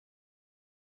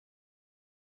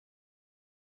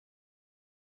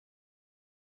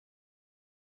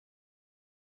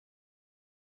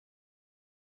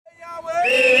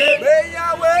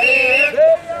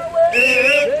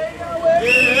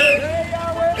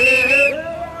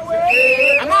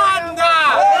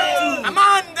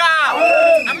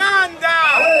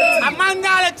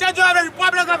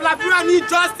need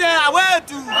justice.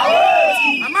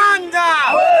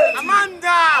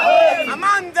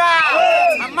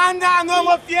 Amanda, no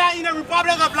more fear in the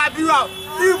Republic of Liberia.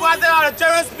 People out there are the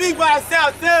children speak for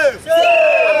themselves.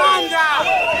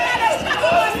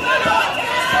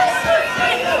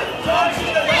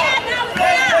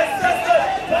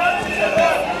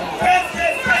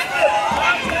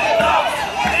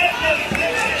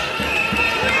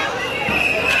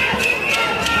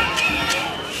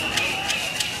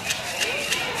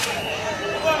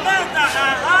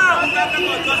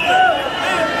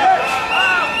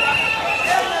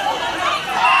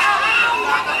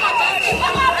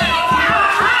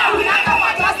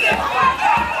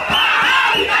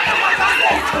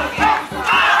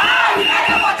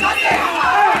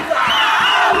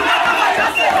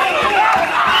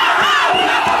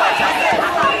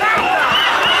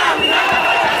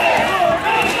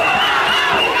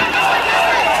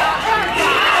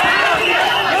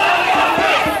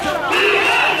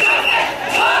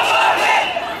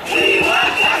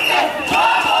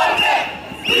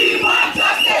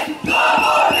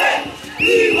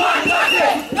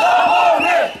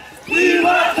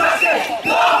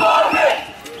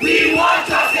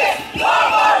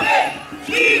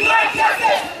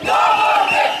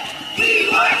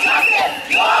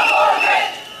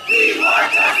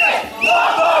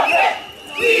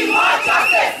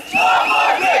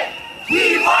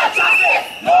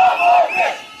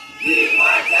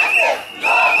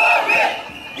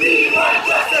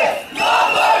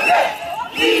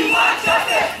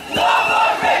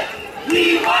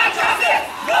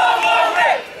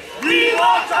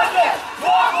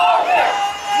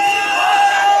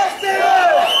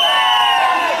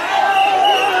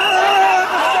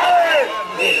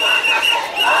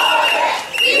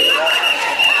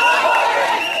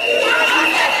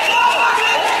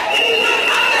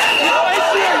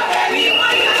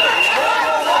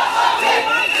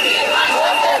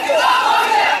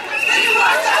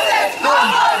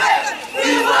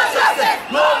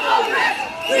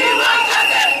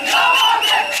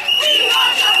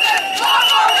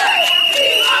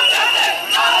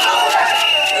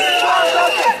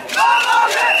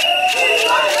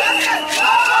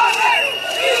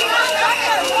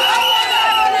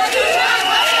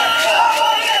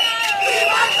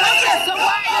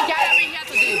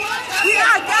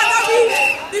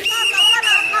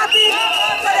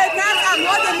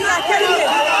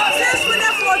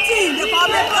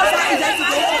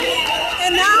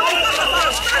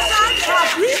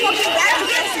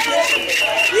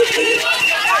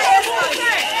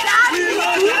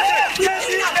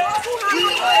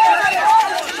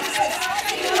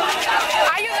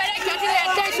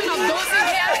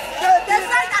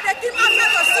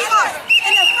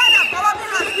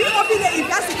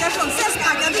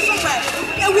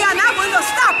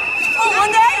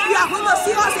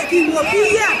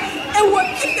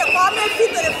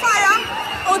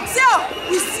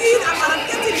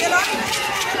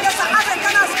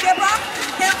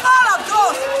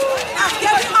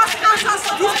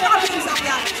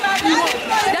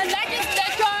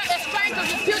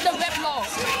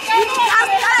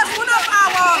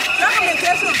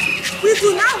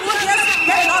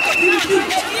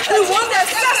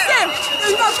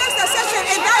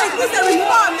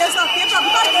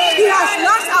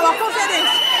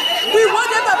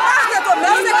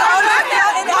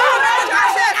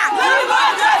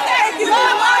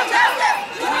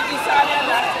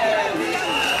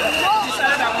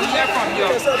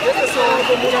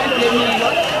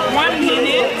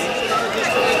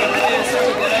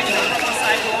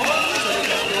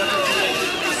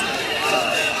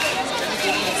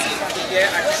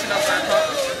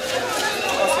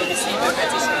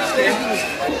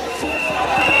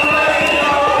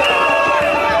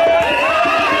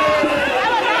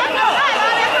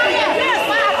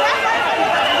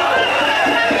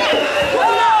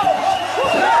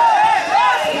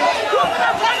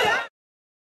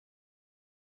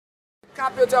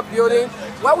 Capitol building,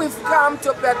 where we've come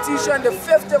to petition the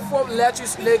 54th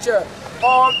legislature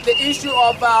on the issue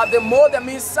of the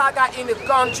Modemi saga in the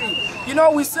country. You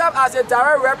know, we serve as a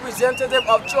direct representative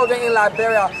of children in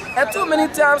Liberia, and too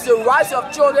many times the rights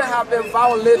of children have been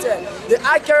violated. The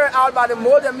act carried out by the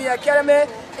Modemi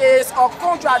Academy is a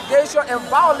contradiction and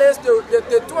violates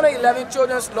the 2011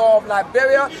 Children's Law of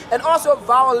Liberia, and also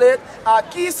violate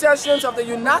key sections of the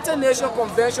United Nations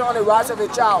Convention on the Rights of the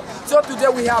Child. So today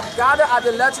we have gathered at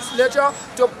the legislature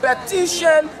to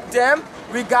petition them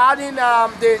regarding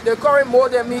the current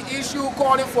Modemi issue,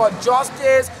 calling for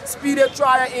justice, speedy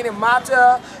trial in the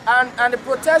matter, and the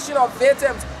protection of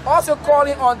victims. Also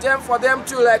calling on them for them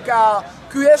to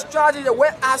create strategy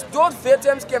whereas those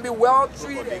victims can be well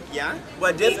treated. Yeah,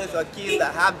 but this is a case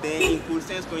that have been in court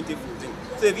since 2014.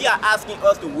 So if you are asking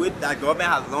us to wait that government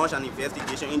has launched an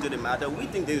investigation into the matter, we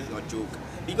think this is a joke.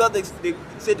 Because the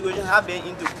situation has been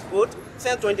into court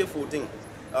since 2014.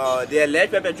 The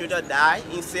alleged perpetrator died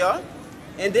in cell,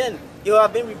 and then it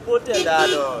has been reported that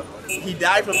he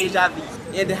died from HIV.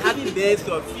 And there haven't been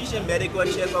sufficient medical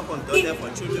checkup conducted for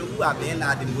children who have been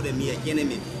at the modern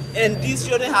academy. And these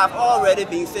children have already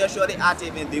been sexually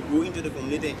active and they go into the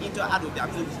community and interact with their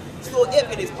peers. So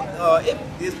if it is, if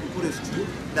this report is true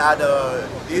that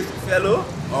this fellow,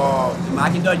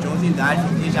 Marketer Johnson, died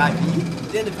from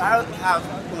HIV, then the virus has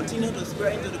continued to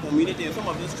spread into the community, and some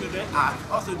of those children are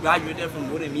also graduated from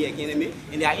modern academy,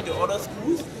 and they are into other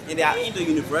schools and they are into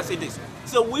universities.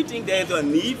 So we think there is a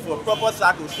need for proper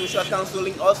psychosocial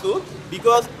counseling also,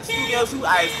 because students who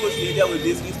are associated with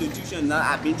this institution now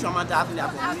have been traumatized in their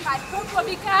community.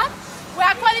 We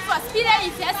are calling for speedy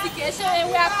investigation and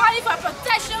we are calling for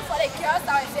protection for the girls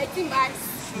that are victimized.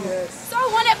 Yes. So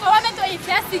we want the government to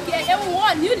investigate and we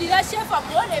want new leadership for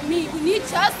more than me. We need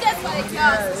justice for the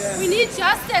girls. Yes. We need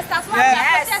justice. That's why we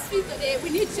are protesting today. We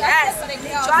need justice for the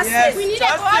girls. Justice. We need the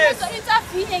government to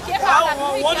intervene and give our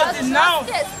girls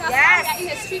justice. That's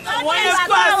why we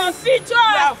are in the street.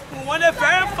 We want it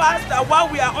very fast that while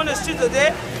we are on the street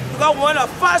today, because we want a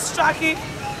fast-tracking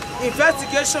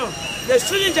investigation. They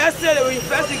shouldn't just say they will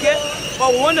investigate,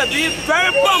 but we want to be very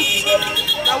prompt.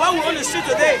 That's why we're on the street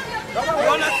today. We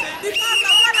want to say, because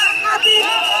of what has happened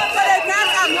to the girls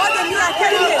and not the new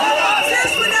academy.